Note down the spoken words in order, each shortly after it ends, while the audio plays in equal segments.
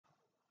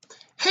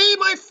Hey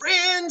my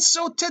friends,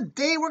 so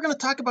today we're going to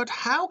talk about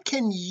how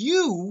can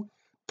you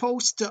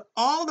post to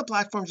all the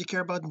platforms you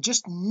care about in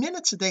just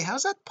minutes a day.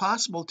 How's that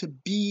possible to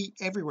be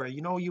everywhere?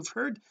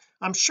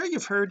 I'm sure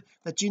you've heard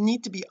that you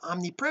need to be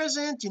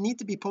omnipresent, you need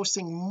to be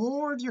posting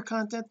more of your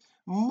content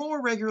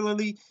more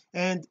regularly,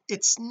 and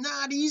it's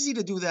not easy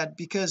to do that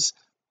because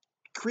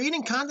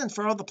creating content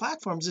for all the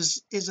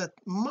platforms is a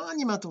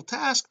monumental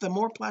task. The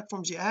more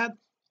platforms you add,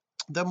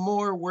 the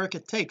more work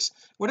it takes.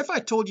 What if I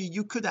told you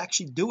you could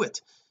actually do it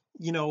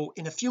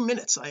in a few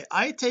minutes?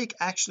 I take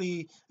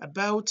actually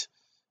about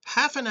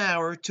half an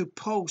hour to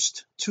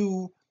post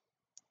to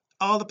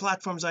all the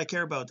platforms I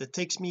care about. It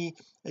takes me,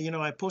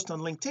 I post on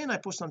LinkedIn, I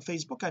post on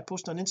Facebook, I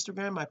post on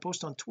Instagram, I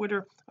post on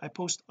Twitter, I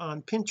post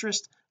on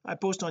Pinterest, I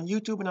post on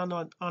YouTube, and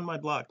on my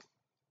blog.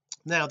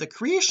 Now the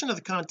creation of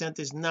the content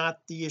is not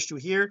the issue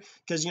here,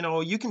 because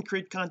you can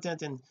create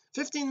content in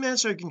 15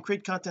 minutes or you can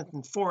create content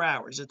in 4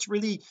 hours. It's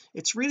really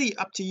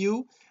up to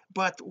you.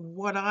 But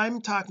what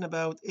I'm talking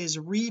about is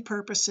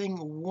repurposing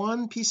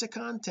one piece of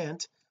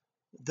content.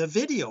 The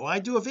video, I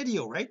do a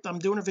video, right? I'm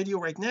doing a video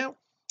right now,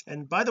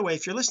 and by the way,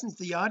 if you're listening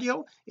to the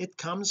audio, it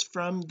comes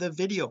from the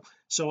video.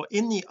 So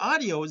in the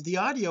audio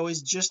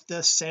is just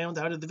the sound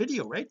out of the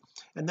video, right?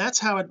 And that's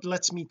how it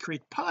lets me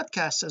create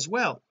podcasts as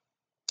well.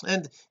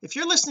 And if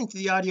you're listening to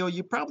the audio,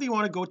 you probably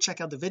want to go check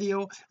out the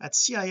video at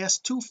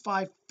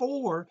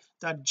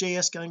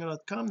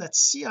cis254.jsgagnon.com.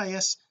 That's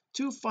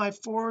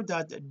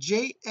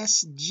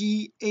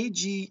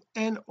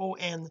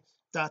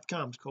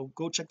cis254.jsgagnon.com.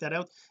 Go check that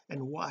out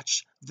and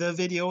watch the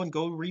video and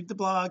go read the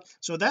blog.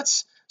 So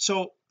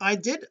I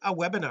did a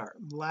webinar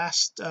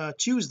last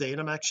Tuesday,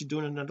 and I'm actually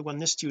doing another one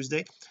this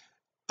Tuesday,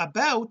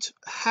 about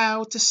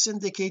how to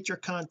syndicate your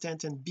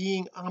content and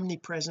being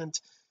omnipresent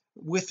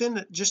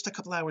within just a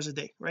couple hours a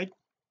day, right?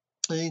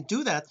 And you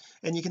do that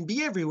and you can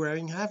be everywhere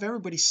and have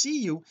everybody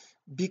see you,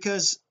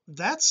 because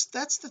that's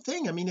the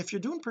thing. I mean, if you're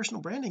doing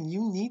personal branding,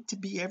 you need to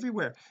be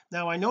everywhere.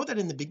 Now I know that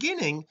in the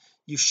beginning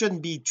you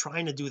shouldn't be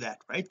trying to do that,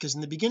 right? Because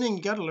in the beginning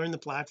you got to learn the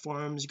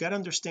platforms, you got to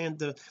understand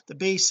the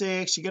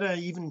basics, you got to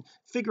even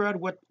figure out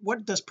what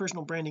does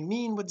personal branding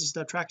mean, what does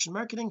the attraction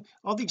marketing,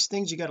 all these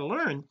things you got to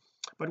learn.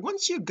 But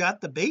once you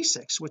got the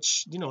basics,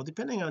 which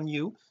depending on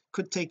you,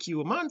 could take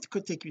you a month,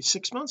 could take you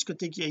 6 months, could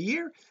take you a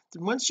year,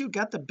 then once you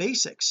got the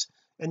basics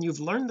and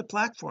you've learned the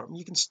platform,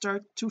 you can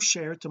start to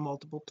share to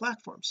multiple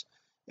platforms.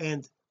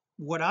 And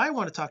what I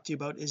want to talk to you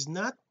about is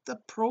not the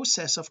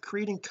process of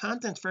creating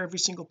content for every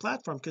single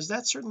platform, because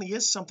that certainly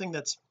is something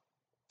that's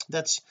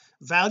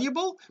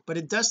valuable, but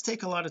it does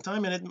take a lot of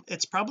time, and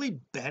it's probably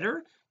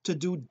better to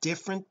do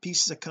different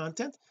pieces of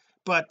content.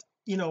 But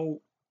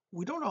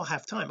we don't all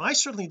have time. I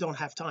certainly don't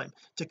have time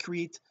to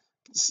create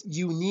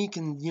unique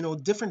and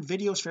different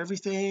videos for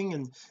everything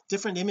and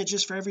different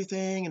images for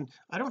everything, and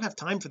I don't have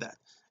time for that.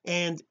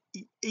 And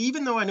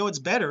even though I know it's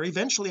better,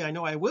 eventually I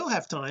know I will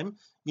have time,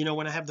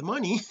 when I have the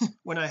money,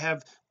 when I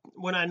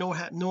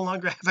no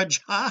longer have a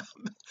job,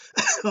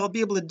 I'll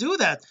be able to do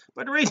that.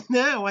 But right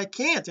now I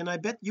can't, and I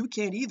bet you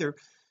can't either.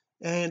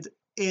 And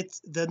it's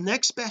the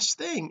next best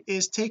thing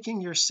is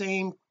taking your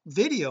same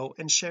video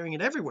and sharing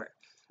it everywhere.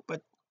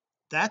 But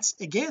that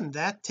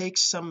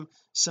takes some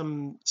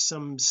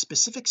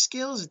specific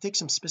skills. It takes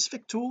some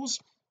specific tools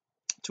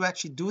to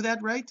actually do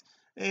that, right?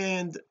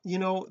 And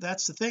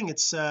that's the thing.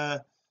 It's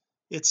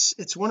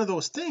one of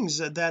those things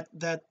that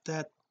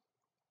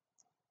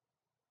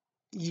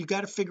you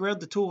got to figure out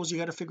the tools, you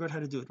got to figure out how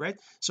to do it, right?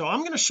 So I'm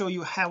going to show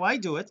you how I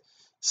do it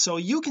so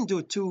you can do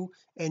it too,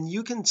 and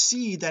you can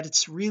see that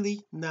it's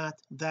really not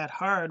that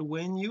hard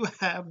when you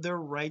have the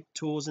right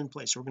tools in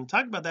place. So we're going to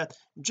talk about that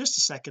in just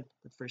a second,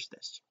 but first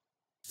this.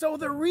 So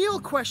the real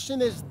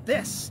question is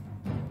this: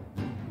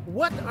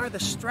 what are the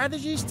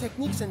strategies,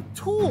 techniques, and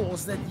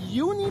tools that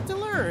you need to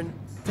learn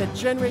to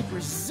generate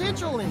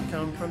residual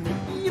income from the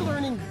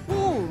e-learning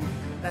boom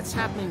that's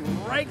happening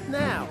right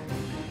now?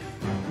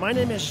 My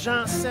name is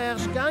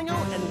Jean-Serge Gagnon,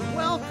 and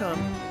welcome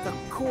to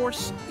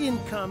Course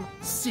Income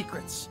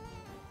Secrets.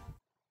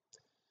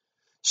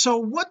 So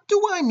what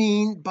do I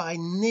mean by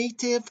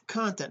native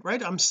content,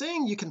 right? I'm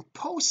saying you can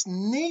post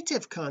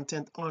native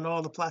content on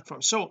all the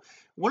platforms. So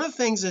one of the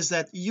things is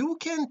that you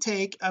can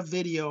take a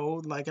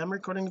video, like I'm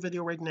recording a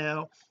video right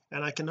now,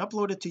 and I can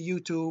upload it to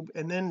YouTube,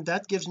 and then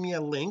that gives me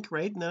a link,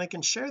 right? And then I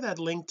can share that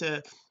link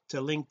to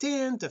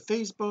LinkedIn, to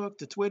Facebook,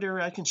 to Twitter.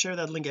 I can share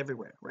that link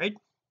everywhere, right?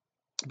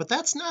 But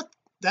that's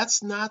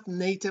not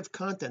native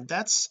content.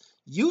 That's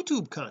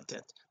YouTube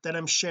content that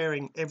I'm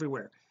sharing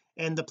everywhere,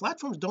 and the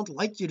platforms don't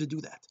like you to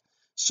do that.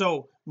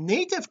 So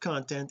native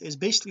content is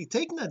basically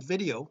taking that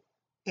video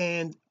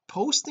and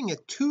posting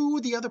it to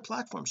the other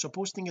platforms. So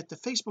posting it to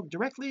Facebook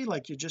directly,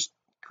 like you just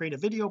create a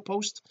video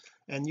post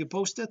and you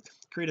post it,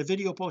 create a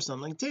video post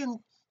on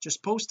LinkedIn,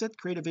 just post it,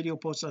 create a video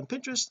post on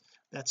Pinterest.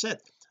 That's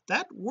it.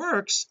 That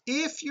works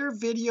if your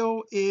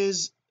video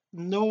is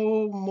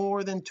no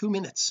more than 2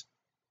 minutes.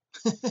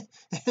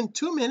 And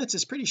 2 minutes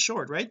is pretty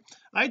short, right?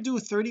 I do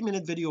a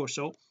 30-minute video or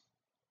so,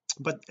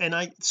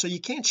 so you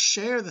can't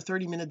share the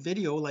 30-minute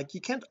video, like you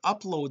can't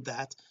upload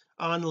that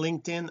on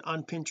LinkedIn,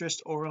 on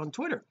Pinterest, or on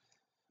Twitter.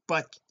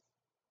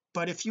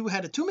 but if you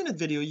had a 2-minute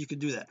video you could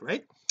do that,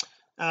 right?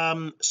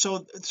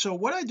 So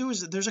what I do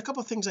is there's a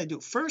couple of things I do.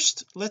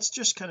 First, let's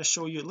just kind of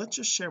show you, let's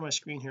just share my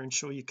screen here and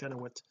show you kind of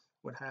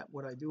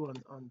what I do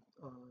on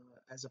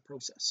as a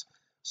process.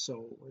 So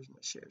where's my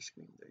share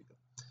screen? There you go.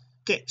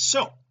 Okay,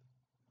 so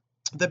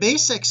the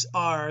basics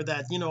are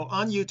that, you know,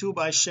 on YouTube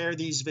I share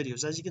these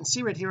videos. As you can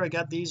see right here, I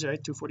got these,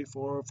 right?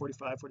 244,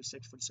 45,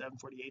 46, 47,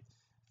 48,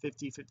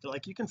 50, 50.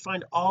 Like, you can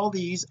find all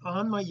these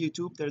on my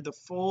YouTube. They're the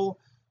full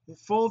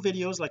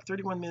videos, like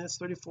 31 minutes,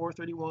 34,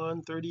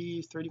 31,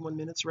 30, 31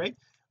 minutes, right?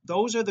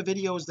 Those are the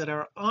videos that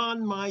are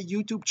on my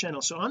YouTube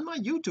channel. So on my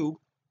YouTube,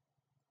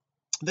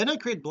 then I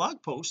create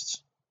blog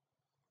posts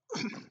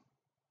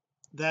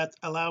that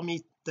allow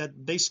me,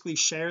 that basically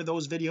share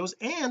those videos,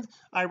 and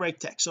I write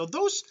text. So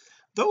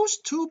those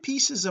two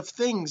pieces of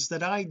things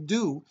that I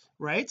do,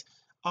 right,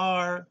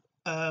 are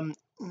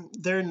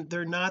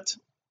they're not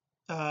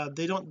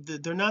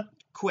they're not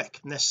quick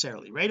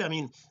necessarily, right? I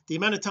mean, the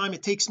amount of time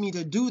it takes me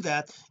to do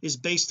that is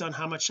based on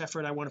how much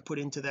effort I want to put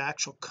into the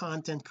actual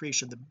content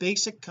creation. The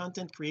basic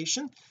content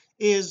creation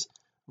is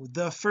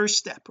the first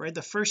step, right?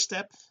 The first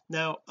step.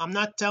 Now, I'm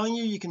not telling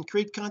you can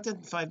create content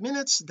in 5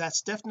 minutes.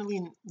 That's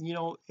definitely, you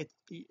know,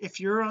 if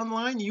you're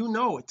online, you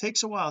know, it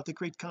takes a while to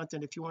create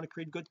content. If you want to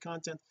create good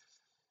content,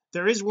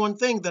 there is one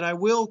thing that I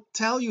will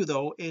tell you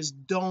though, is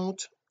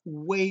don't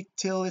wait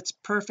till it's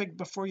perfect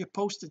before you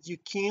post it. You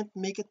can't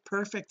make it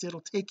perfect.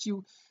 It'll take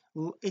you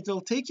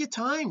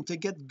time to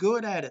get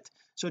good at it.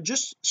 So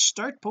just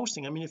start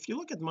posting. I mean, if you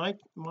look at my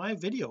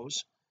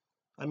videos,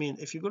 I mean,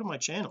 if you go to my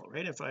channel,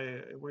 right,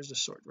 where's the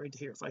sort? Right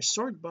here. If I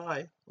sort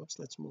by, whoops,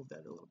 let's move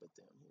that a little bit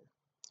down here.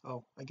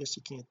 Oh, I guess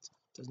you can't,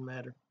 doesn't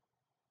matter.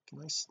 Can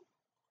I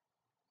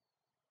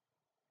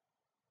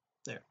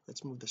there,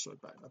 let's move the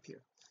sort by up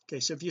here. Okay,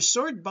 so if you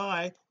sort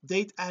by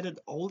date added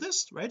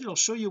oldest, right, it'll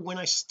show you when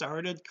I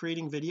started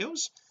creating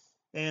videos,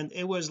 and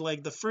it was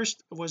like the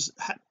first was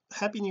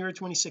Happy New Year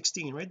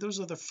 2016, right? Those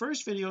are the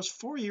first videos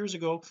 4 years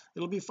ago.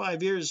 It'll be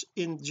 5 years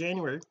in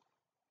January,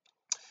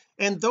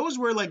 and those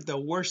were like the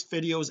worst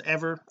videos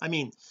ever. I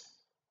mean,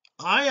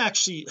 I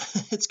actually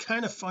it's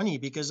kind of funny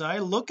because I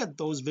look at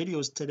those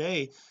videos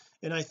today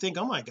and I think,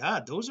 oh my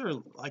god, those are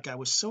like, I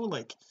was so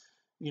like,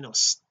 you know,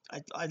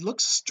 I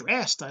looked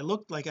stressed. I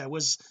looked like I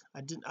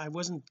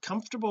wasn't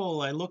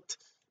comfortable. I looked,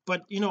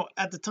 but you know,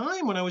 at the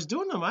time when I was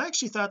doing them, I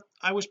actually thought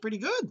I was pretty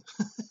good.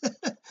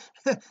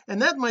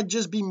 And that might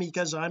just be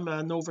because I'm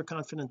an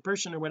overconfident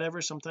person or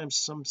whatever. Sometimes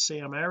some say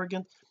I'm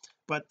arrogant,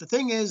 but the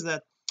thing is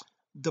that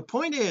the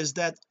point is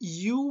that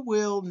you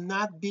will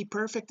not be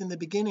perfect in the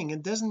beginning.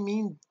 It doesn't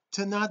mean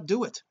to not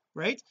do it,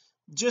 right?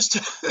 Just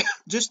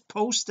just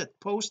post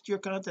your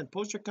content.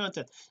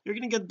 You're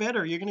going to get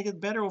better. You're going to get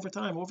better over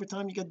time.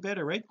 You get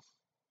better, right?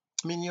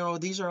 I mean, you know,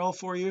 these are all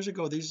 4 years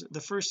ago.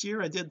 The first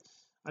year I did,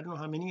 I don't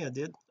know how many I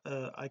did.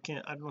 I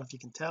don't know if you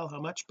can tell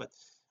how much, but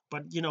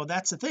you know,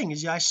 that's the thing,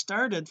 is I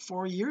started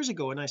 4 years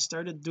ago and I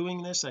started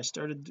doing this. I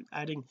started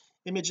adding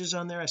images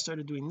on there. I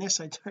started doing this.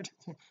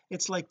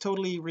 It's like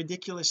totally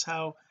ridiculous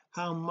how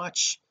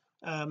much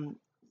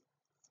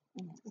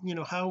you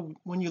know, how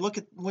when you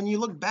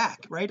look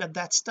back, right, at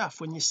that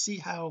stuff, when you see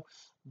how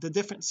the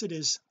difference it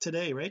is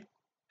today, right?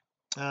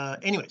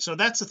 Anyway, so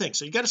that's the thing.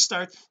 So you got to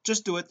start,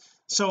 just do it.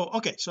 So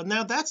okay, so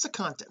now that's the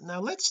content. Now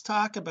let's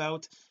talk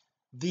about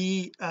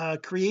the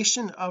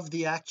creation of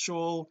the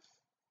actual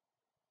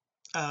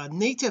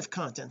native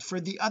content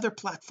for the other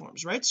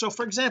platforms, right? So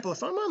for example,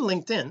 if I'm on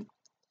LinkedIn,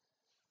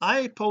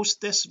 I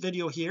post this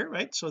video here,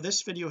 right? So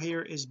this video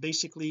here is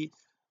basically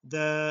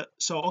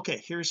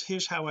okay,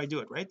 here's how I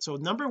do it, right? So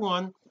number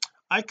one,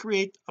 I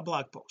create a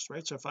blog post,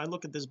 right? So if I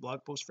look at this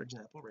blog post, for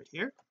example, right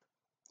here,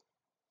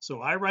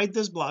 so I write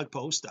this blog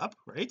post up,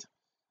 right?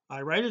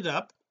 I write it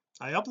up,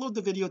 I upload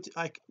the video to,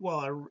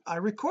 I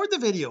record the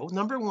video,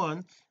 number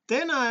one,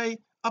 then I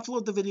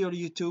upload the video to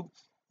YouTube,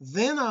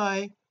 then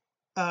I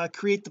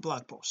create the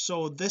blog post.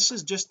 So this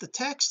is just the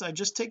text. I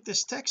just take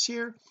this text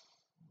here,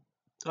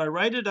 I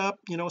write it up,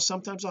 you know,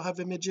 sometimes I'll have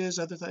images,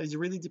 other times it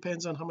really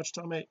depends on how much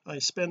time I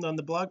spend on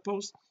the blog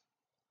post,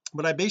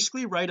 but I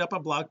basically write up a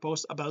blog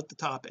post about the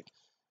topic.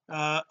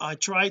 I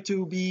try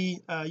to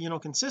be you know,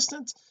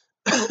 consistent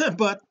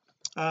but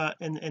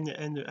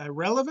and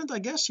relevant, I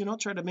guess, you know,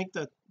 try to make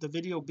the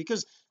video,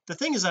 because the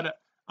thing is that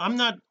I'm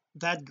not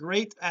that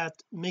great at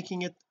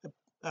making it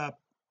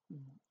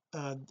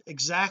uh,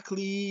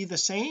 exactly the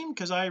same,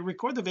 because I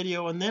record the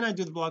video and then I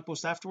do the blog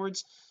post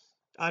afterwards.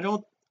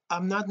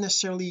 I'm not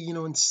necessarily, you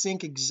know, in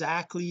sync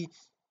exactly.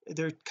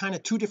 They're kind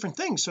of two different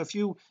things. So if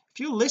you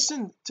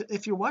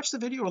watch the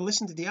video or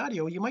listen to the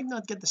audio, you might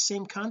not get the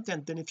same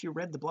content than if you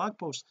read the blog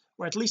post,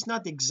 or at least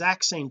not the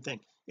exact same thing.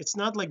 It's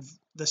not like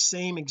the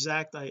same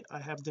exact, I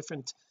have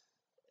different,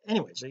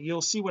 anyways,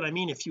 you'll see what I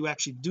mean. If you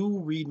actually do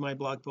read my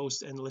blog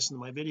post and listen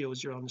to my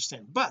videos, you'll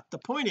understand. But the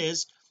point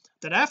is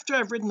that after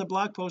I've written the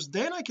blog post,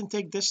 then I can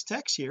take this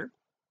text here,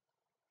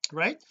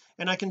 right,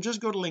 and I can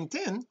just go to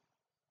LinkedIn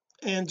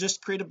and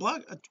just create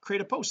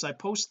a post. I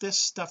post this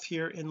stuff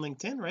here in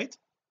LinkedIn, right?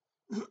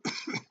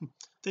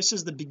 this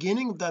is the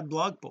beginning of that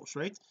blog post,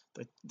 right?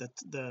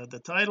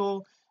 The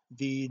title,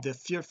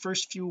 the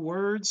first few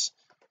words,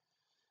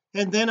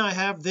 and then I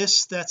have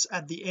this that's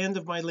at the end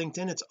of my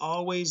LinkedIn. It's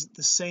always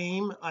the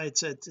same.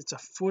 It's a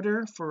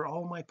footer for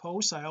all my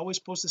posts. I always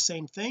post the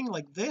same thing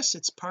like this.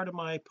 It's part of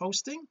my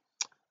posting.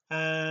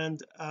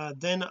 And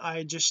then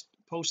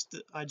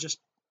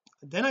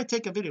then I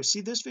take a video.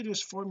 See, this video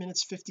is 4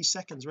 minutes 50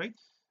 seconds, right?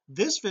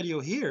 This video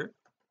here,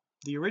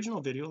 the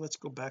original video, let's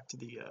go back to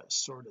the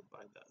sorted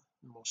by the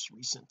most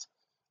recent,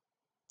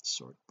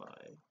 sort by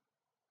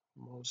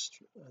most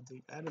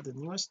they added the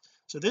newest.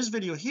 So this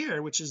video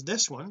here, which is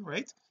this one,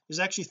 right, is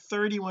actually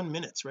 31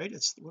 minutes, right?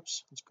 It's,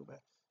 whoops, let's go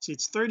back. See,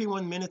 it's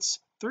 31 minutes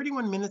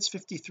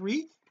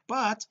 53,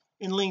 but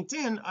in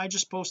LinkedIn I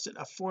just posted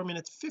a 4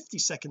 minute 50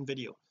 second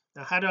video.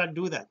 Now how do I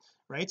do that,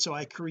 right? So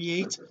I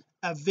create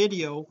a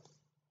video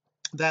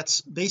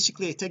that's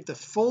basically, I take the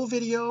full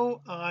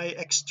video, I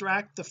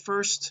extract the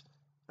first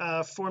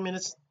 4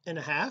 minutes and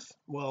a half,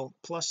 well,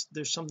 plus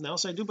there's something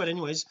else I do, but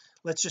anyways,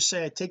 let's just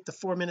say I take the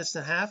 4 minutes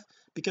and a half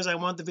because I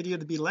want the video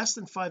to be less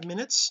than 5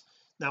 minutes.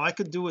 Now I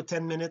could do a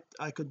 10 minute,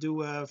 I could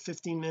do a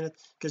 15 minute,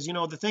 because you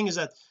know the thing is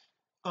that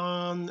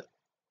on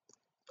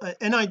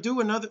and I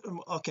do another,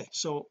 okay,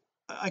 so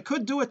I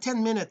could do a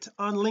 10 minute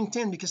on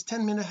LinkedIn because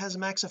 10 minute has a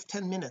max of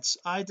 10 minutes.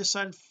 I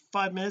decided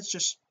 5 minutes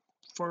just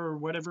for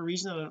whatever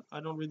reason. I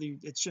don't really,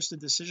 it's just a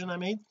decision I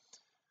made.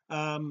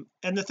 And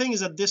the thing is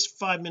that this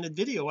 5 minute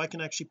video I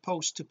can actually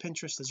post to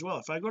Pinterest as well.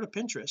 If I go to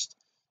Pinterest,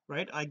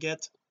 right, I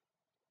get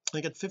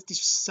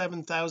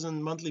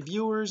 57,000 monthly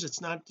viewers.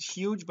 It's not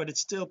huge, but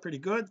it's still pretty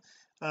good.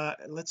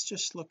 Let's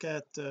just look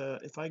at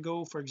if I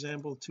go, for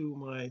example, to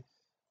my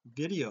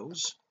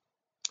videos,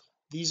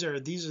 these are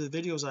the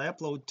videos I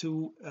upload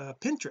to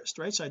Pinterest,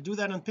 right? So I do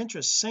that on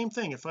Pinterest. Same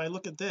thing. If I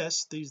look at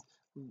this, these,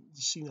 you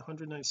see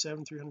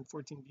 197,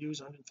 314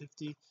 views,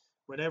 150,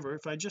 whatever.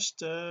 If I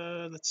just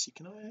let's see,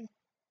 I'm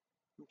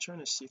trying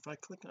to see if I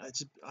click on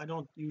it. I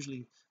don't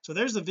usually, so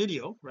there's the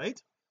video,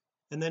 right?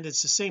 And then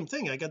it's the same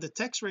thing. I got the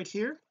text right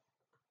here.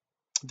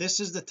 This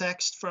is the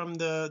text from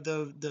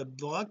the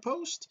blog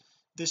post.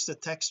 This is the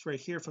text right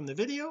here from the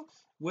video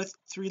with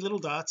 3 little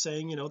dots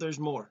saying, you know, there's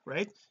more,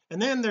 right?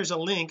 And then there's a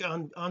link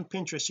on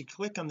Pinterest. You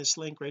click on this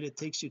link, right, it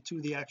takes you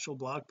to the actual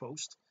blog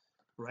post,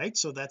 right?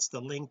 So that's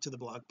the link to the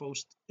blog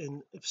post,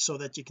 and so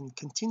that you can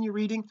continue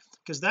reading,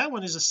 because that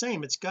one is the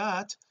same. It's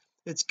got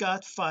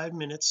 5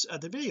 minutes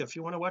of the video. If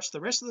you want to watch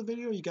the rest of the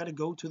video, you got to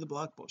go to the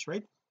blog post,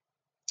 right?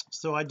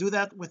 So I do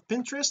that with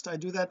Pinterest, I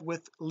do that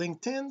with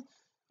LinkedIn,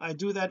 I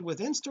do that with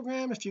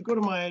Instagram. If you go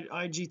to my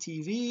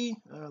IGTV,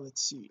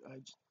 let's see,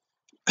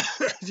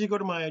 if you go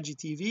to my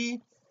IGTV,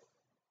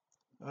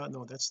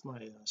 no, that's my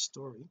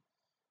story.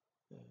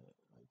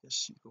 I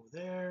guess you go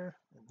there,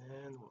 and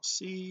then we'll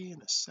see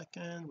in a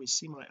second, we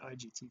see my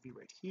IGTV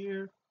right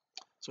here.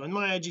 So in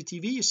my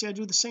IGTV, you see I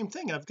do the same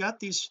thing. I've got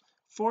these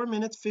 4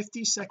 minute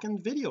 50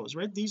 second videos,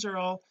 right? These are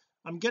all,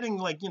 I'm getting,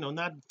 like, you know,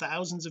 not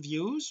thousands of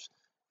views.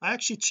 I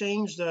actually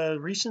changed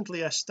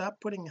recently. I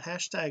stopped putting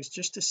hashtags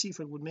just to see if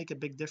it would make a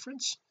big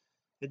difference.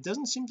 It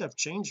doesn't seem to have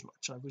changed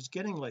much. I was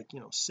getting, like, you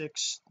know,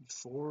 6,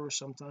 4,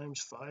 sometimes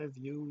 5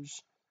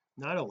 views.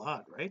 Not a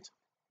lot, right?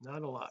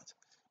 Not a lot.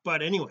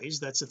 But anyways,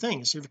 that's the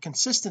thing, is if you're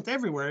consistent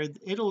everywhere,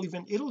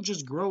 it'll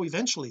just grow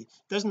eventually. It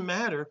doesn't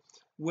matter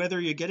whether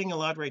you're getting a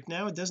lot right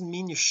now. It doesn't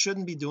mean you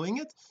shouldn't be doing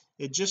it.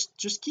 It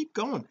just keep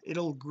going.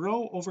 It'll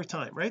grow over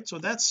time, right? So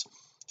that's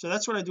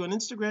what I do on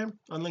Instagram,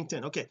 on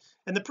LinkedIn. Okay,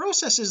 and the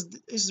process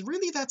is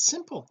really that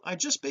simple. I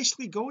just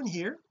basically go in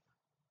here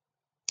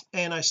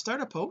and I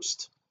start a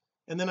post,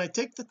 and then I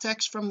take the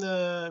text from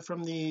the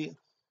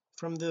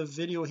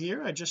video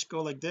here. I just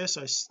go like this.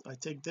 I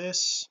take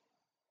this,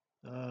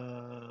 maybe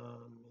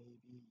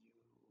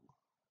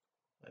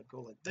I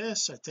go like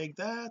this, I take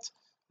that,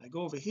 I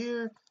go over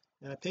here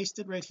and I paste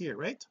it right here,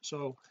 right?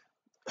 So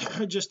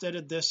I just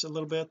edit this a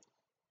little bit.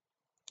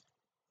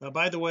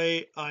 By the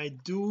way, I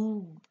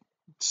do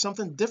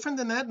something different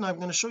than that, and I'm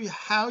going to show you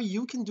how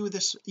you can do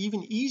this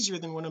even easier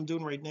than what I'm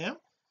doing right now.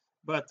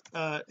 But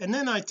and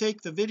then I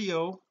take the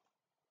video,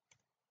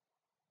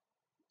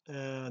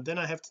 then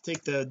I have to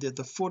take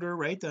the footer,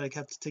 right? Then I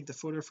have to take the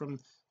footer from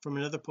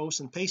another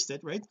post and paste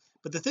it, right?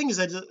 But the thing is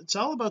that it's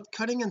all about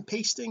cutting and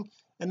pasting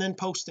and then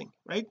posting,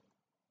 right?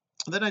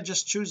 Then I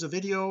just choose a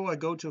video, I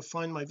go to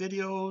find my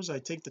videos, I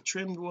take the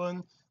trimmed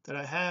one that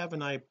I have,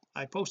 and I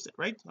post it,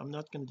 right? I'm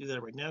not going to do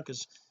that right now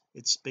because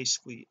it's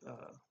basically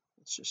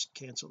let's just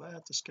cancel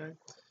that, discard.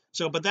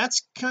 So, but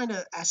that's kind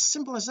of as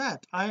simple as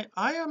that. I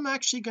am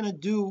actually going to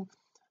do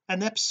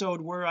an episode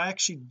where I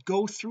actually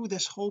go through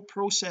this whole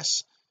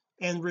process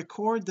and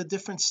record the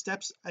different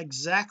steps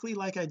exactly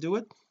like I do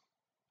it,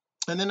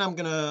 and then I'm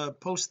gonna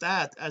post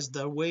that as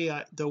the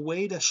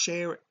way to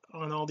share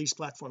on all these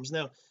platforms.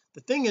 Now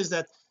the thing is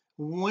that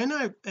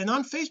and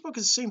on Facebook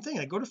it's the same thing.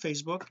 I go to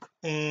Facebook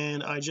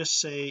and I just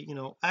say, you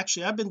know,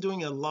 actually I've been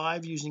doing a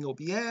live using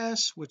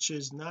OBS, which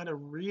is not a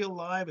real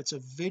live, it's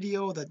a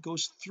video that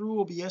goes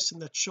through OBS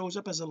and that shows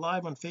up as a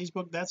live on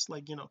Facebook. That's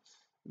like, you know,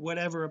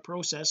 whatever, a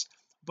process.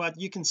 but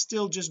you can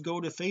still just go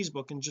to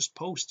Facebook and just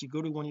post. You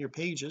go to one of your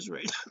pages,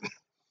 right?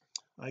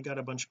 I got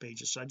a bunch of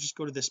pages, so I just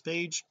go to this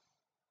page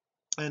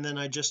and then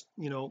I just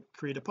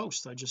create a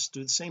post. I just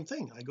do the same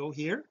thing. I go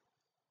here,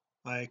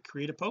 I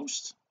create a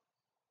post,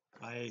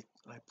 I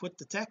put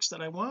the text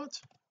that I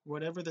want,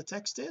 whatever the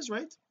text is,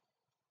 right?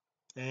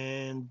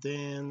 And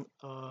then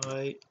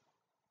I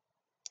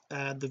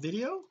add the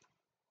video,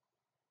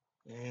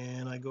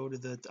 and I go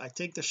to I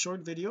take the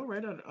short video,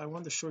 right? I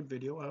want the short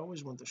video. I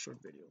always want the short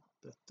video,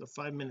 the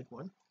 5-minute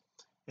one,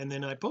 and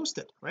then I post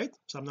it, right?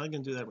 So I'm not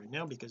going to do that right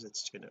now because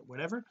it's gonna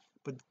whatever,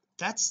 but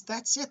that's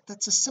it.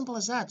 That's as simple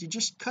as that. You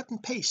just cut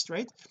and paste,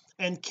 right?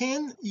 And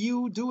can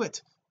you do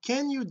it?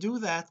 Can you do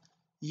that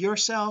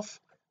yourself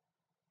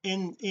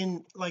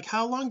in like,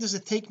 how long does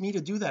it take me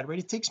to do that, right?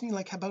 It takes me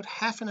like about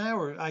half an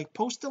hour. I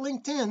post to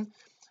LinkedIn,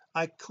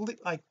 I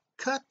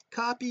cut,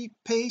 copy,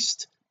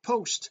 paste,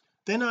 post,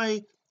 then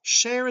I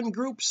share in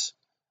groups,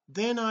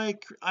 then I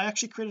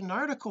actually create an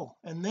article,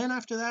 and then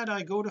after that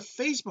I go to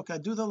Facebook, I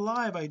do the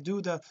live, I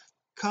do the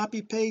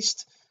copy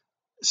paste,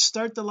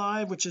 start the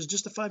live, which is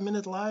just a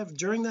 5-minute live.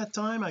 During that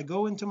time I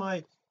go into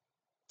my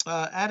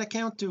ad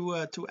account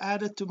to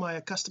add it to my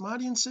custom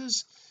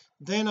audiences,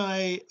 then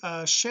I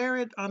share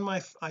it on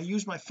I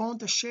use my phone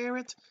to share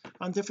it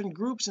on different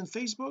groups in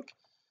Facebook.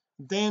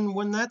 Then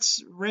when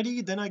that's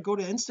ready, then I go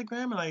to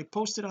Instagram and I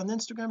post it on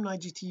Instagram and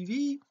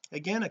IGTV.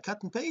 Again, I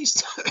cut and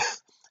paste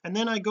and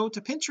then I go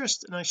to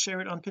Pinterest and I share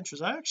it on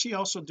Pinterest. I actually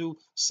also do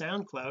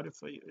SoundCloud.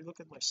 If I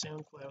look at my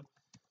SoundCloud,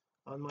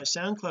 on my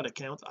SoundCloud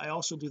account, I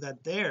also do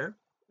that there.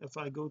 If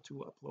I go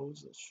to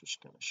uploads, let's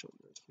just kind of show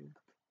you right here.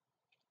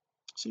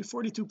 See,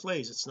 42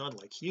 plays. It's not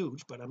like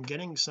huge, but I'm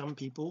getting some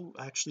people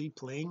actually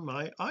playing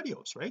my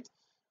audios, right?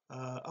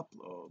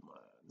 Upload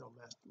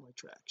my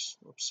tracks.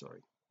 Oops, sorry,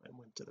 I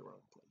went to the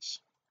wrong place.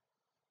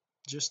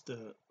 Just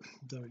the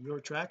your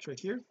tracks right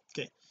here.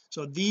 Okay,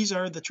 so these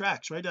are the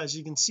tracks, right? As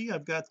you can see,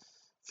 I've got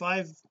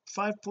five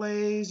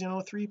plays,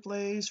 3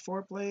 plays,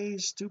 4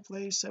 plays, 2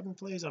 plays, 7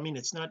 plays. I mean,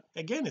 it's not,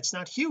 again, it's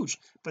not huge,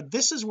 but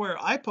this is where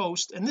I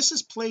post, and this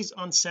is plays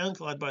on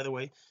SoundCloud, by the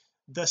way.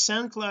 The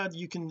SoundCloud,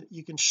 you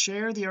can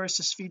share the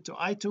RSS feed to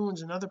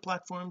iTunes and other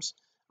platforms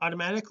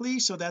automatically,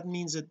 so that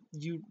means that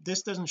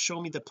this doesn't show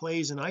me the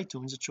plays in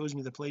iTunes, it shows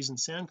me the plays in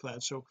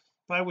SoundCloud. So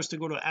if I was to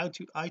go to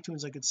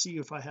iTunes, I could see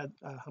if I had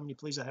how many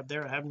plays I have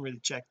there. I haven't really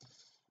checked,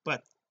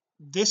 but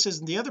this is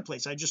the other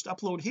place. I just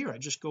upload here. I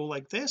just go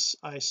like this.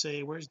 I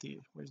say, where's the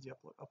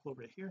upload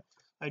right here.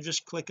 I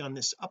just click on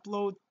this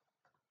upload,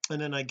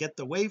 and then I get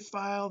the WAV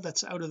file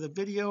that's out of the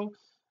video,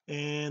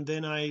 and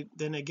then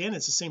again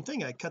it's the same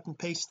thing. I cut and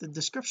paste the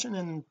description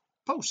and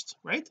post,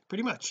 right?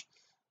 Pretty much.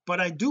 But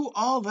I do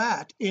all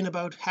that in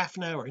about half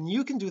an hour, and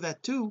you can do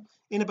that too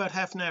in about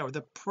half an hour.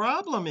 The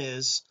problem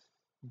is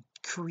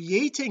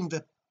creating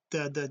the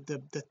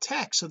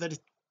text so that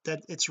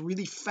it's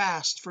really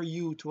fast for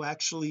you to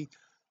actually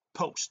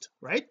post,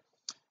 right?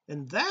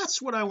 And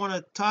that's what I want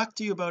to talk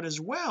to you about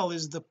as well,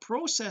 is the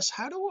process.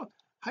 How do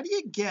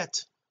you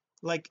get,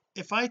 like,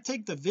 if I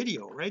take the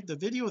video, right, the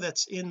video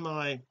that's in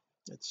my,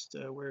 that's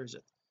where is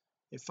it?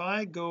 If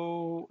I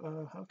go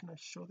how can I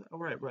show that? All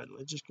right,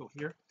 let's just go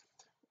here.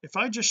 If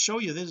I just show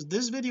you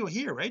this video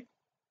here, right,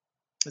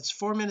 it's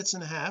 4 minutes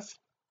and a half,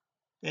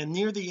 and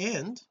near the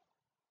end,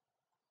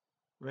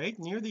 right,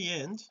 near the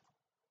end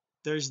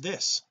there's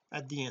this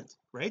at the end,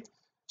 right?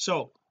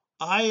 So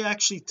I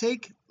actually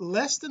take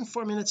less than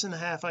 4 minutes and a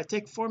half. I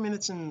take 4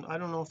 minutes and, I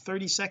don't know,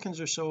 30 seconds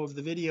or so of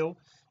the video,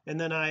 and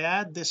then I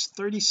add this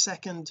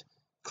 30-second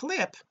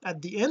clip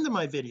at the end of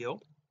my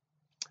video,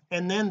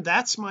 and then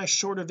that's my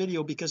shorter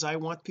video, because I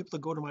want people to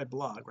go to my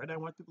blog, right? I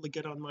want people to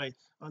get on my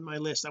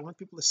list. I want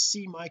people to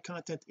see my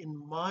content in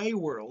my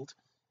world,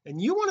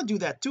 and you want to do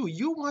that too.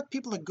 You want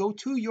people to go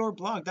to your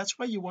blog. That's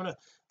why you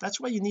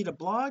need a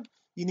blog.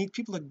 You need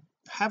people to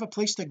have a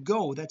place to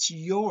go that's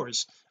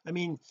yours. I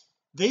mean,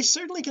 they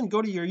certainly can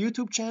go to your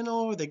YouTube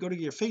channel, or they go to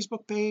your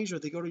Facebook page, or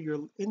they go to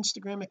your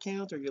Instagram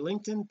account, or your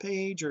LinkedIn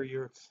page, or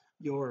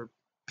your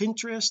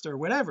Pinterest, or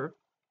whatever.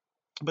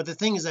 But the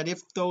thing is that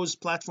if those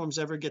platforms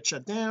ever get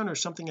shut down or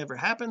something ever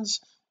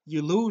happens,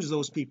 you lose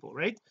those people,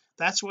 right?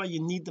 That's why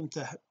you need them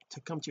to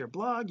come to your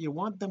blog. You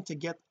want them to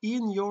get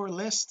in your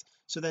list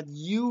so that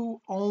you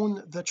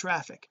own the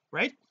traffic,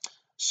 right?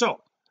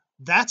 So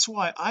that's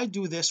why I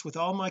do this with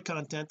all my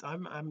content.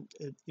 I'm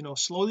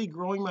slowly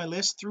growing my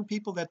list through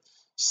people that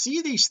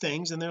see these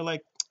things, and they're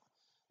like,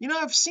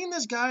 I've seen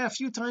this guy a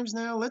few times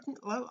now,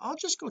 I'll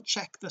just go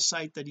check the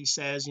site that he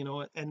says,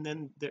 and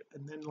then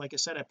like I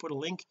said, I put a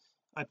link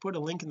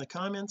in the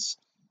comments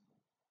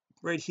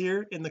right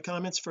here in the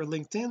comments for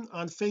LinkedIn.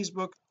 On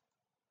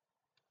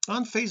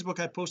Facebook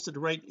I posted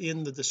right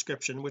in the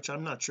description, which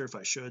I'm not sure if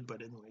I should,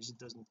 but anyways, it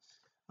doesn't,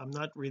 I'm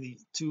not really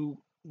too,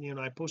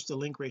 I post a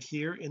link right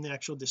here in the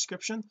actual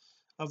description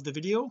of the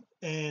video,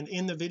 and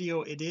in the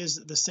video it is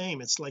the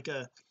same. It's like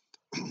a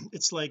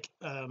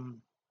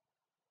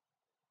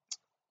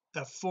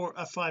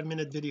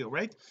 5-minute video,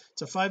 right?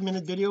 It's a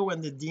 5-minute video,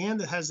 and at the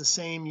end it has the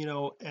same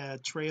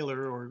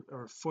trailer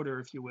or footer,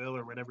 if you will,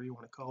 or whatever you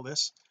want to call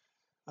this,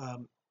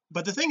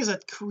 but the thing is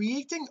that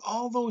creating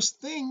all those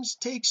things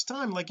takes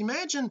time. Like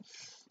imagine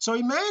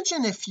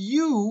if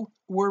you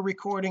were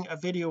recording a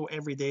video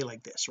every day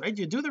like this, right?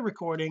 You do the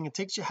recording, it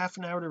takes you half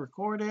an hour to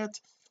record it.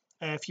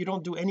 If you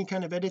don't do any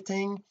kind of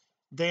editing,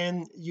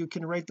 then you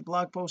can write the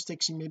blog post,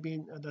 takes you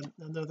maybe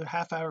another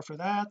half hour for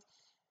that,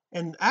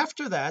 and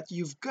after that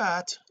you've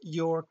got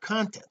your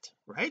content,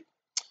 right?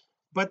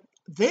 But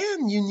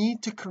then you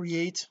need to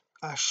create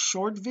a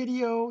short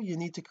video. You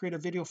need to create a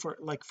video for,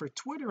 like for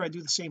Twitter, I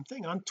do the same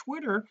thing. On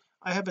Twitter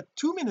I have a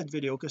 2-minute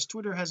video because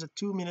Twitter has a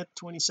 2-minute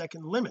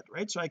 20-second limit,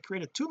 right? So I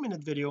create a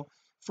 2-minute video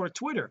for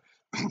Twitter.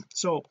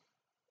 so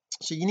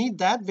you need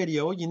that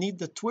video, you need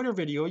the Twitter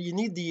video, you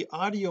need the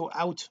audio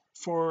out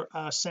for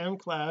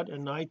SoundCloud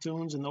and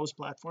iTunes and those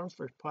platforms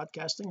for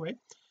podcasting, right?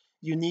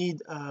 You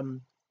need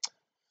an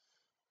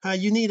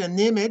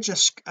image,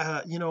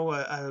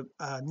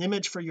 an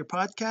image for your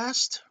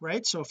podcast,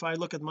 right? So if I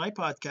look at my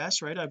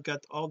podcast, right, I've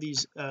got all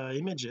these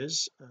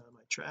images,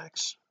 my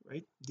tracks,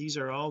 right? These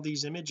are all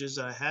these images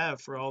that I have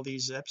for all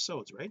these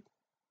episodes, right?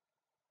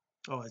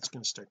 Oh, it's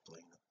going to start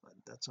playing.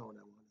 That's not what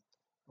I wanted.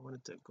 I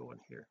wanted to go in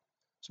here.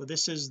 So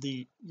this is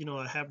the,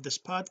 I have this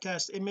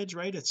podcast image,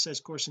 right? It says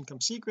Course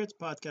Income Secrets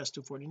podcast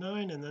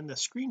 249, and then the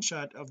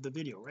screenshot of the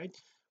video, right?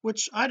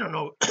 Which I don't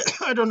know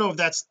I don't know if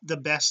that's the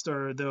best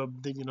or the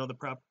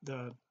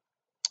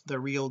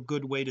real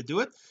good way to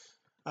do it,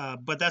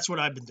 but that's what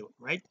I've been doing,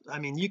 right? I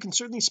mean, you can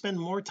certainly spend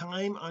more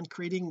time on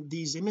creating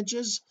these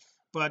images,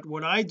 but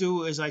what I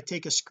do is I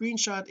take a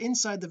screenshot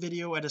inside the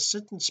video at a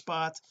certain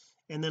spot,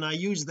 and then I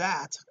use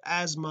that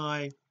as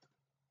my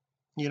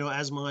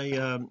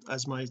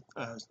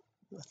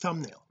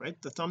thumbnail,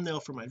 right? The thumbnail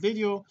for my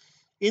video.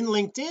 In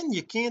LinkedIn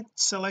you can't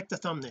select a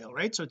thumbnail,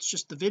 right? So it's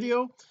just the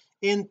video.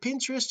 In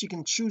Pinterest you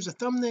can choose a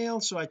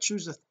thumbnail, so I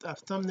choose a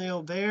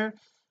thumbnail there.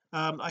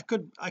 I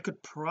could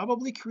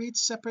probably create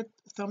separate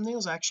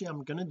thumbnails. Actually,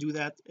 I'm going to do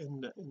that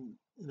in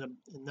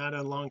not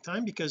a long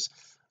time, because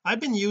I've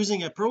been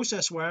using a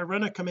process where I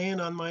run a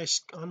command on my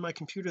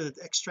computer that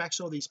extracts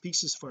all these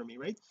pieces for me,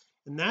 right?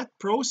 And that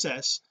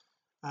process,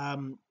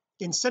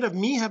 instead of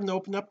me having to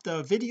open up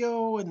the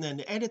video and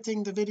then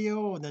editing the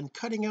video and then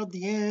cutting out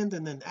the end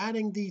and then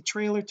adding the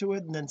trailer to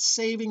it and then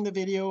saving the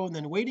video and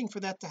then waiting for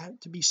that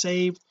to be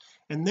saved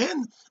and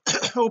then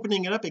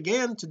opening it up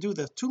again to do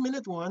the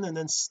 2-minute one and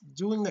then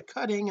doing the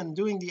cutting and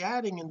doing the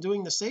adding and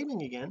doing the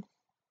saving again,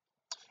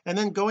 and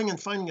then going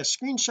and finding a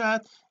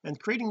screenshot and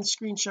creating the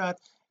screenshot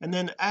and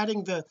then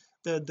adding the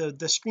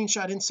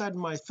screenshot inside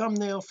my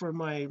thumbnail for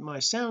my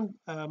sound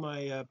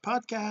my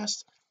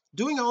podcast,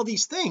 doing all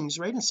these things,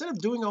 right? Instead of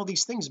doing all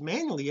these things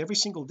manually every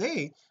single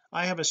day,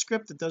 I have a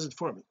script that does it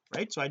for me,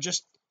 right? So I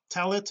just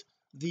tell it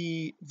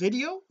the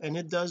video and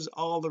it does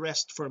all the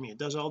rest for me. It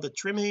does all the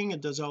trimming,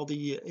 it does all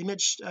the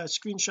image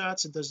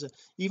screenshots, it does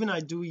I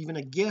do even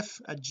a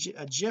GIF,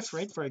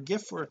 right? For a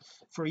GIF for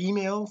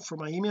email, for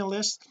my email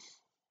list.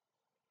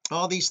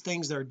 All these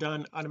things that are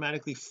done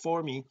automatically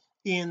for me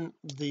in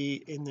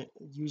the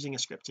using a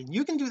script. And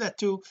you can do that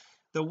too.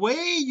 The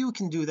way you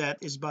can do that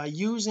is by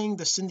using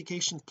the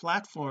syndication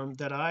platform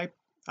that I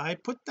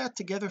put that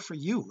together for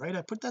you, right?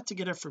 I put that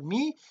together for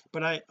me,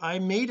 but I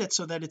made it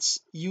so that it's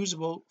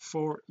usable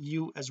for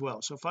you as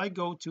well. So if I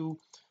go to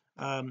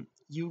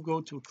you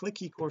go to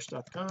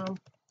clickecourse.com,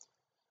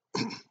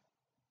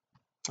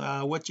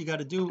 what you got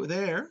to do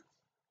there,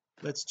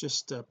 let's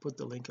just put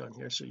the link on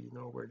here so you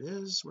know where it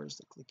is. Where's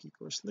the Click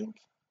eCourse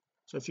link?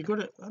 So if you go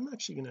to, I'm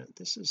actually gonna,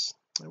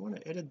 I want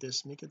to edit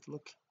this, make it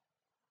look,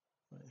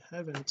 I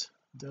haven't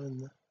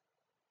done,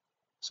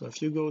 so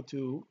if you go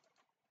to,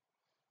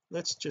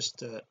 let's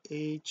just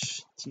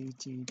https,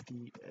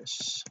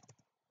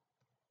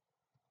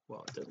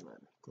 well, it doesn't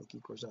matter,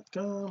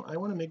 clickecourse.com. I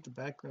want to make the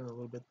background a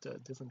little bit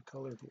different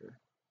color here.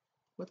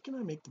 What can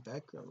I make the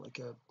background, like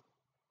a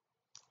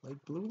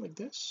light blue like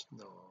this?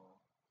 No,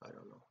 I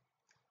don't know.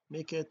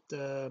 Make it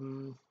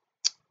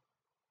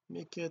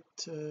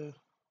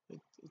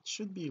it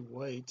should be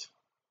white,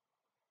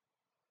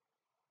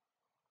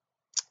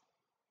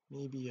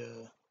 maybe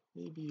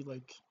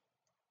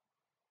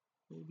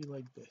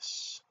like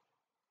this.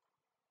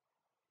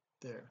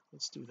 There,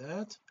 let's do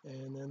that,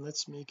 and then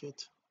let's make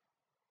it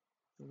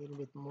a little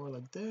bit more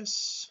like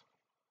this,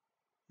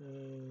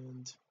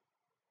 and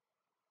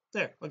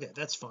there. Okay,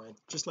 that's fine,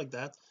 just like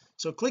that.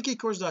 So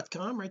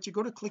clickecourse.com, right? You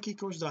go to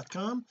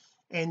clickecourse.com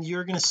and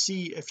you're going to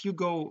see, if you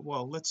go,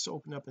 well, let's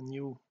open up a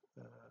new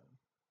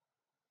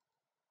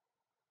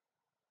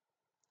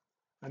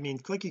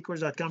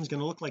clickecourse.com is going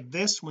to look like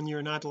this when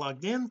you're not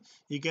logged in.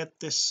 You get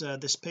this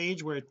this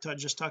page where it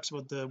just talks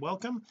about the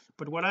welcome,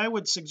 but what I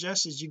would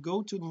suggest is you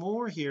go to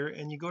more here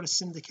and you go to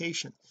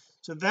syndication.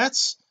 So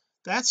that's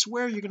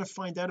where you're going to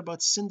find out about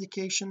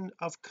syndication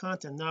of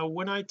content. Now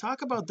when I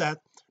talk about that,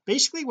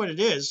 basically what it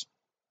is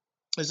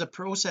a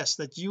process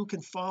that you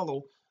can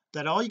follow,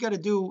 that all you got to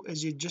do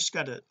is you just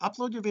got to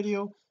upload your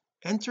video,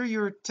 enter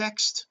your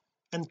text,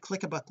 and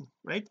click a button,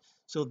 right?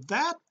 So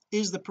that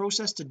is the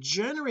process to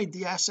generate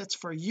the assets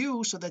for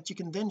you, so that you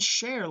can then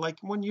share. Like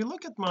when you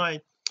look at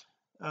my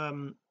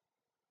where's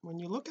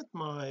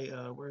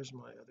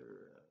my other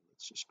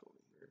let's just go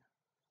here.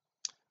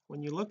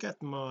 When you look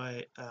at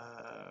my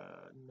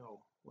no,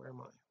 where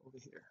am I? Over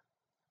here.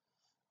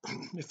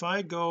 If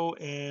I go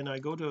and I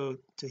go to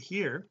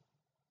here,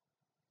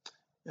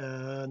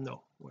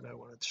 no, what I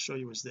wanted to show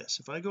you is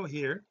this. If I go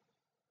here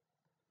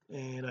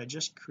and I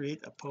just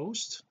create a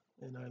post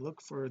and I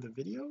look for the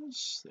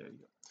videos, there you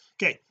go.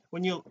 Okay,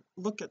 when you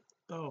look at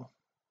I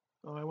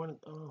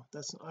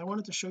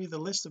wanted to show you the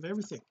list of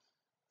everything.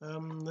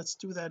 Let's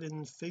do that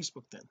in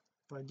Facebook then.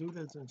 If I do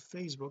that in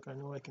Facebook, I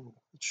know it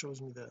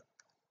shows me the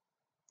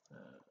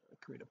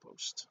create a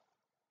post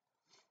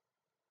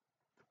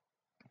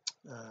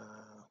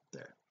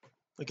there.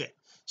 Okay,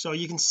 so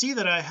you can see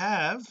that I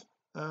have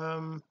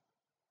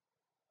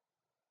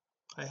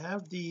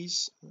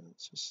these,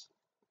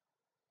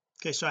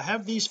 okay, so I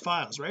have these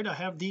files, right? I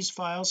have these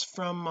files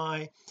from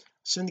my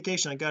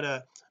syndication. I got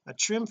a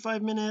trim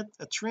 5-minute,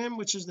 a trim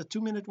which is the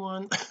 2-minute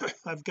one.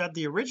 I've got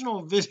the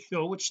original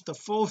video, which is the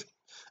full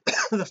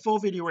the full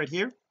video right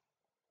here,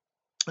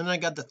 and I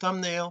got the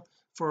thumbnail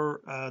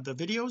for the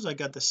videos. I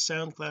got the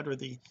SoundCloud or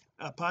the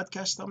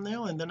podcast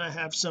thumbnail, and then I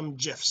have some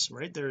GIFs,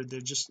 right? They're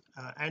just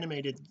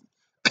animated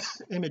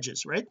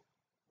images, right?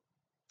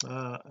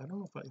 I don't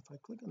know if I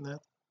click on that,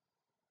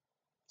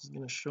 is it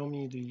going to show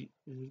me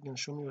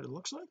what it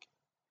looks like?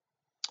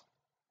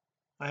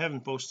 I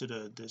haven't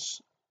posted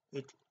this.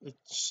 It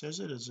says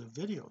it as a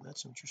video.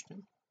 That's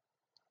interesting.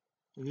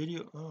 The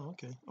video, oh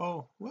okay.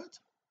 Oh, what?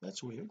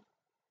 That's weird.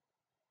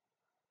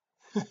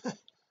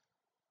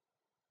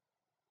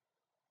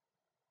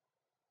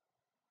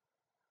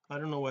 I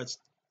don't know why it's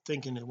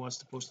thinking it wants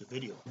to post a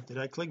video. Did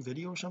I click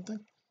video or something?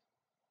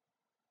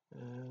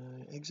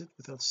 Exit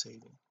without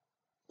saving.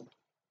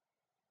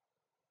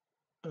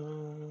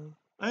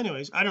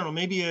 Anyways, I don't know,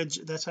 maybe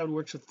that's how it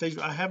works with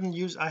Facebook. I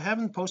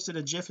haven't posted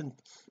a GIF,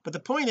 but the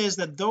point is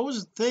that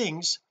those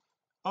things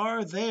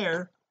are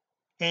there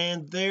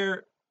and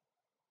they're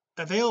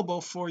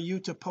available for you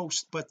to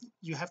post, but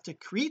you have to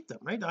create them,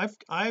 right?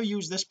 I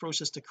use this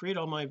process to create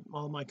all my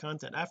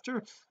content.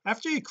 After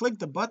you click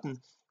the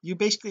button, you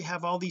basically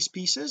have all these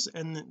pieces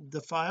and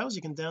the files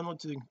you can download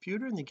to the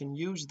computer, and you can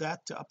use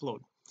that to upload.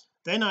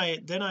 Then I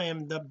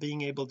end up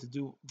being able to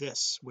do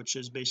this, which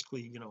is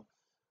basically,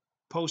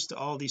 post to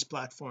all these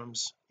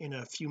platforms in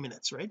a few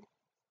minutes, right?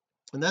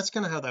 And that's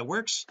kind of how that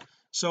works.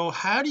 So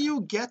how do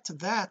you get to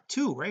that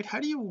too, right? How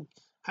do you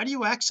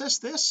access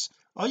this?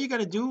 All you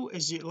got to do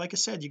is, like I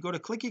said, you go to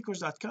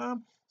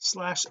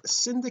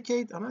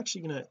clickecourse.com/syndicate. I'm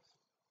actually going to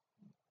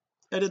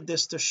edit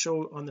this to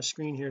show on the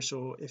screen here.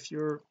 So if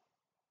you're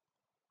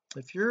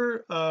if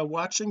you're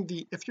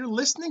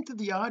listening to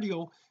the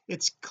audio,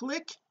 it's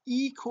click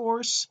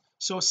eCourse,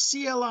 so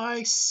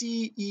CLICE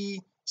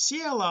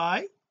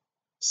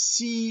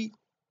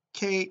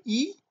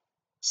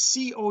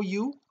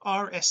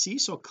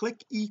so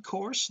click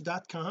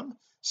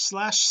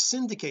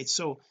ecourse.com/syndicate,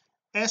 so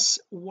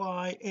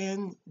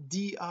SYNDICATE.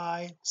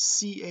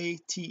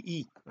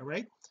 All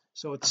right,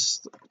 so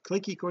it's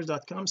click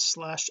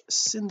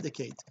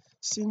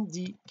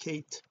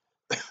ecourse.com/syndicate.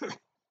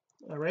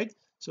 All right,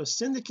 so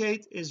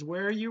syndicate is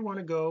where you want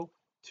to go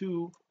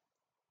to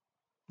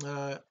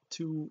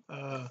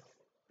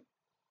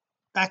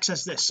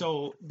access this.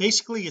 So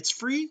basically it's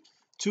free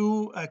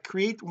to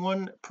create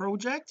one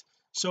project,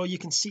 so you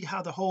can see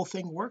how the whole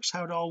thing works,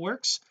 how it all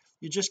works.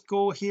 You just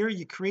go here,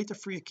 you create a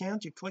free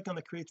account, you click on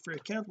the create free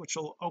account, which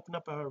will open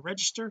up a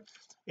register.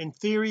 In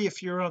theory,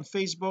 if you're on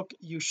Facebook,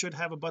 you should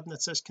have a button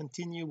that says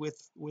continue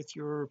with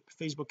your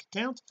Facebook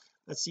account.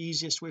 That's the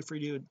easiest way for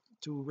you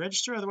to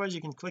register. Otherwise,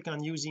 you can click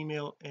on use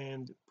email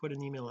and put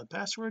an email and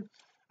password.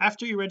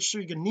 After you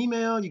register, you get an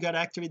email, you got to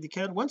activate the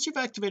account. Once you've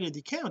activated the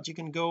account, you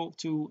can go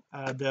to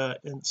the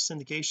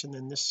syndication,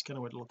 and this is kind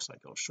of what it looks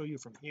like. I'll show you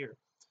from here,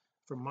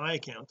 from my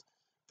account.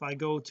 If I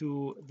go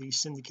to the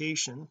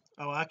syndication,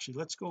 actually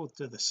let's go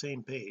to the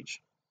same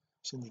page,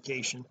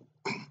 syndication.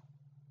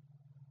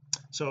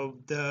 So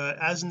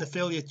as an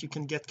affiliate you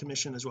can get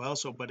commission as well,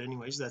 so but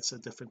anyways, that's a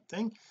different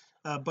thing.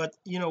 But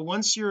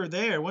once you're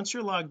there, once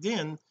you're logged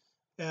in,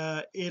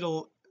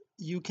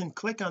 you can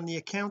click on the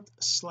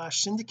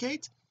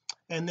account/syndicate,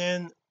 and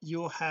then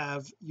you'll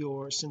have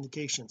your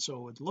syndication.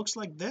 So it looks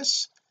like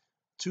this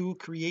to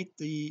create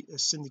the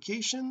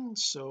syndication.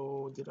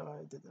 So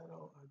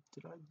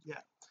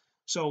yeah.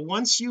 So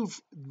once you've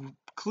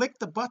clicked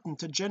the button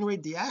to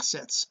generate the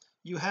assets,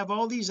 you have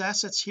all these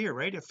assets here,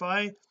 right? If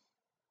I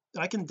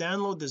can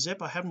download the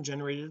zip, I haven't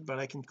generated it, but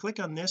I can click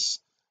on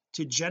this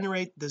to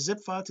generate the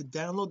zip file to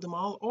download them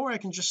all, or I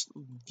can just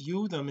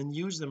view them and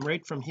use them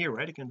right from here,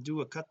 right? I can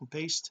do a cut and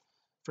paste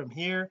from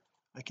here.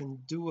 I can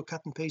do a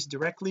cut and paste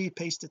directly,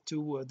 paste it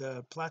to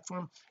the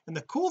platform. And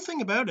the cool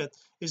thing about it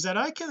is that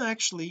I can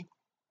actually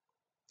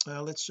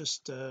I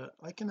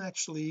can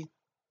actually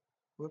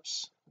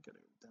whoops, I gotta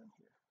go down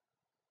here.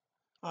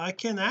 I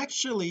can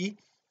actually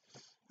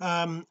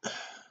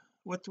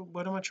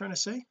what am I trying to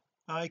say?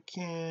 I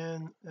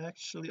can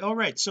actually, all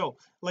right, so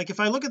like if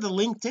I look at the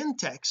LinkedIn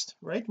text,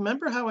 right,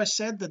 remember how I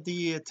said that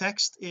the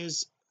text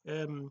is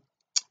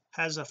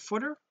has a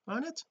footer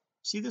on it?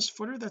 See this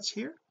footer that's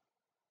here?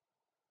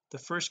 the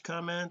first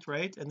comment,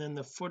 right, and then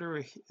the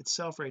footer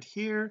itself right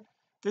here.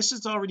 This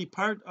is already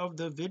part of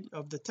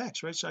the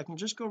text, right? So I can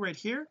just go right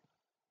here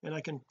and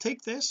I can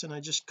take this and I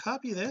just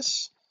copy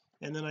this,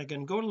 and then I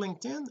can go to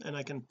LinkedIn and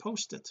I can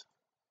post it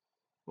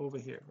over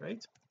here,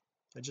 right?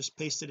 I just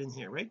paste it in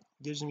here, right?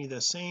 Gives me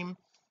the same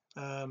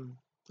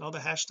all the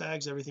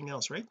hashtags, everything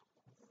else, right?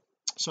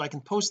 So I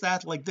can post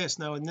that like this.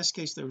 Now in this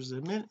case there was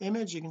an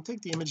image. You can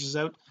take the images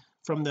out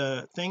from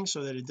the thing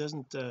so that it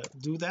doesn't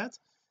do that,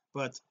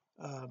 but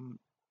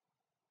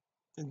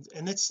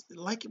and it's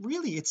like,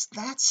 really,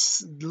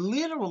 that's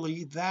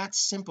literally that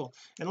simple.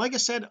 And like I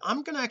said,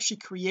 I'm going to actually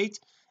create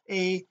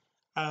a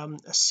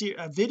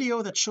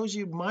video that shows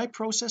you my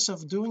process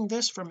of doing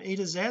this from A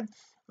to Z.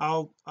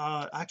 I'll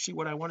actually,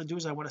 what I want to do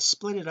is I want to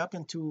split it up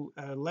into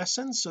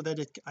lessons so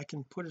that I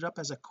can put it up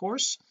as a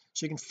course,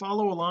 so you can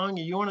follow along.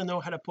 You want to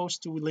know how to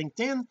post to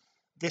LinkedIn,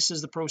 this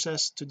is the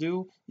process to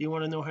do. You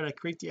want to know how to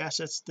create the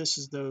assets, this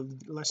is the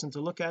lesson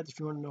to look at. If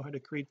you want to know how to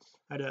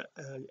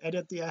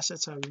edit the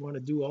assets, how you want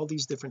to do all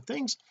these different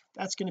things,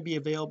 that's going to be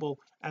available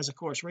as a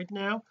course. Right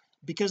now,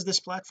 because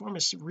this platform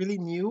is really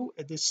new,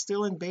 it is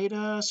still in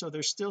beta, so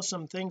there's still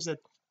some things that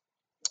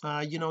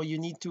you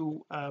need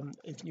to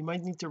you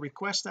might need to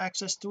request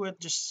access to it.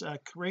 Just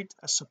create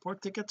a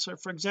support ticket. So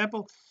for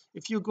example,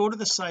 if you go to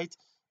the site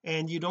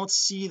and you don't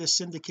see the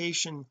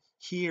syndication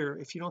here,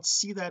 if you don't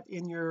see that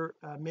in your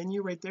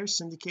menu right there,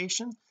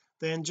 syndication,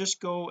 then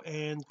just go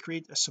and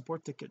create a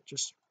support ticket.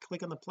 Just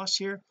click on the plus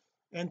here,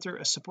 enter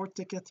a support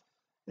ticket,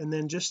 and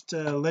then just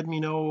let me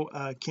know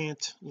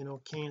can't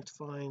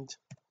find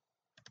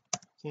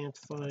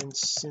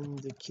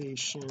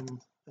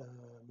syndication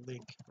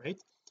link,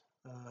 right?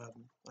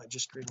 I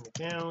just create an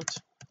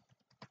account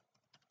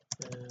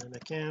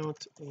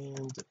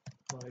and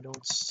I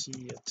don't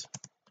see it.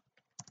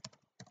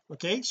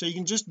 Okay, so you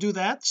can just do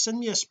that. Send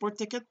me a support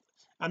ticket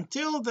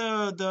until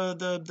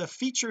the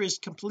feature is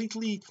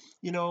completely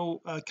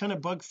kind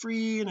of bug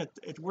free and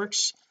it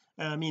works.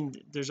 I mean,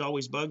 there's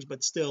always bugs,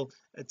 but still,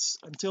 it's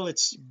until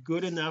it's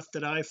good enough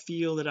that I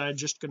feel that I'm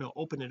just going to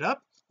open it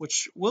up,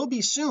 which will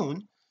be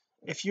soon.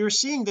 If you're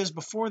seeing this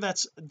before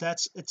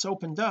it's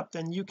opened up,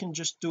 then you can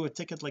just do a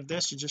ticket like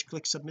this. You just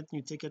click submit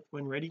new ticket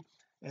when ready,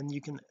 and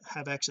you can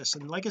have access.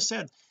 And like I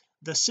said,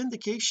 the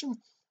syndication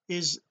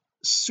is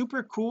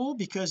super cool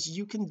because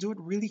you can do it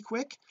really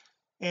quick,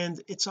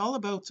 and it's all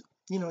about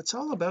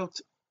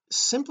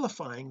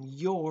simplifying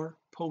your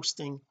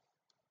posting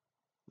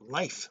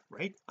life,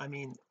 right? I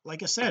mean,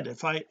 like I said,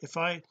 if I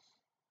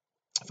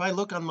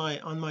look on my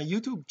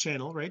YouTube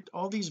channel, right,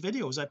 all these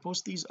videos, I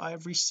post these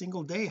every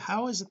single day.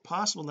 How is it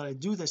possible that I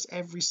do this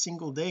every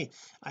single day?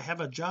 I have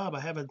a job,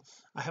 I have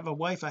a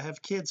wife, I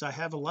have kids, I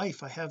have a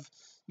life, I have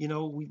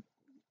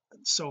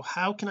so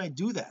how can I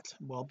do that?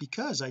 Well,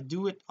 because I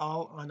do it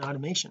all on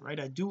automation, right?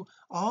 I do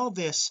all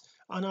this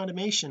on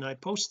automation. I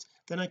post,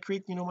 then I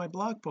create my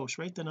blog post,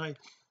 right? Then I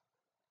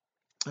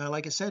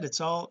like I said,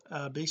 it's all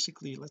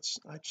basically,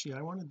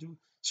 I want to do,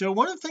 so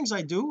one of the things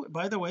I do,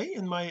 by the way,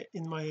 in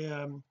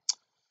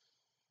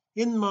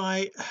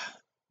my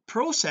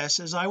process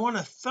is I want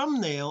a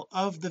thumbnail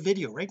of the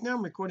video. Right now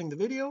I'm recording the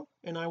video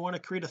and I want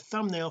to create a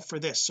thumbnail for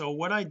this. So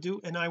what I do,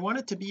 and I want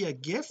it to be a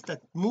GIF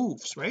that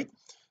moves, right?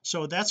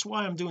 So that's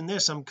why I'm doing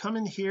this. I'm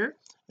coming here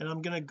and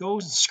I'm going to go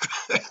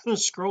and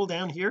scroll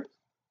down here,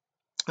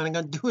 and I'm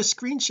going to do a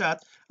screenshot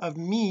of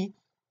me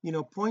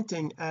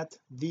pointing at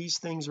these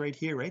things right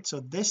here, right? So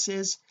this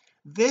is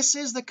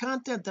the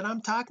content that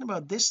I'm talking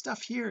about, this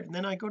stuff here. And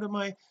then I go to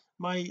my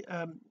I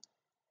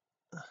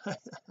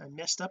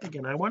messed up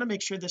again. I want to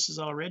make sure this is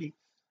all ready.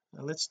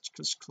 Let's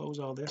just close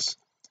all this,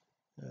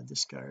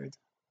 discard.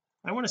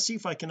 I want to see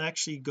if I can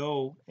actually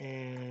go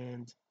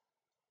and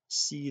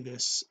see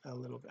this a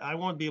little bit. I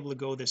won't be able to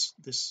go this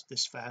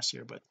fast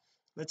here, but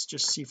let's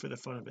just see for the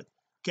fun of it.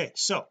 Okay,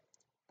 so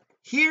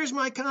here's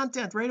my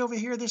content right over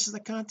here. This is the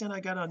content I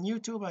got on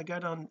YouTube, I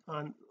got on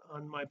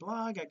my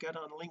blog, I got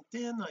on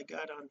LinkedIn, I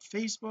got on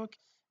Facebook,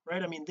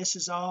 right? I mean, this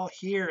is all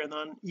here, and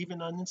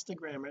even on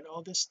Instagram, right?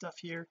 All this stuff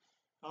here,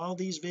 all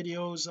these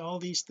videos, all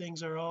these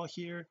things are all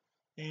here.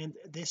 And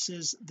this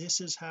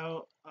is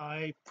how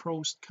I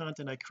post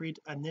content. I create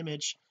an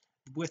image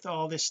with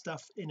all this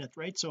stuff in it,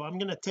 right? So I'm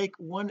going to take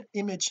one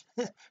image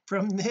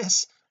from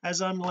this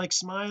as I'm like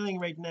smiling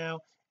right now,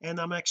 and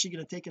I'm actually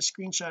going to take a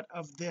screenshot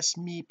of this,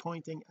 me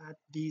pointing at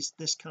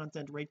this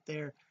content right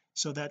there,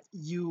 so that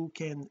you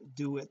can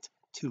do it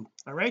too.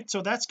 All right,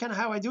 so that's kind of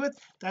how I do it.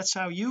 That's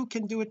how you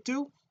can do it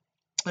too,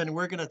 and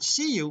we're going to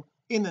see you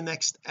in the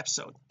next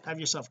episode. Have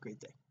yourself a great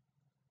day.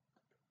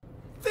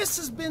 This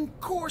has been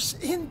Course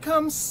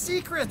Income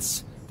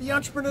Secrets, the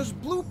entrepreneur's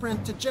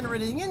blueprint to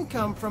generating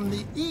income from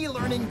the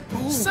e-learning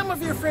boom. Some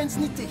of your friends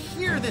need to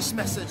hear this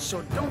message,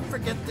 so don't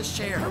forget to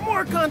share. For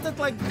more content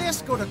like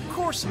this, go to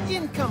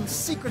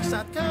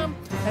CourseIncomeSecrets.com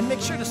and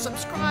make sure to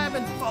subscribe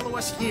and follow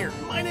us here.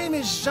 My name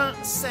is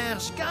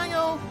Jean-Serge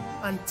Gagnon.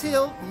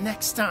 Until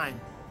next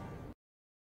time.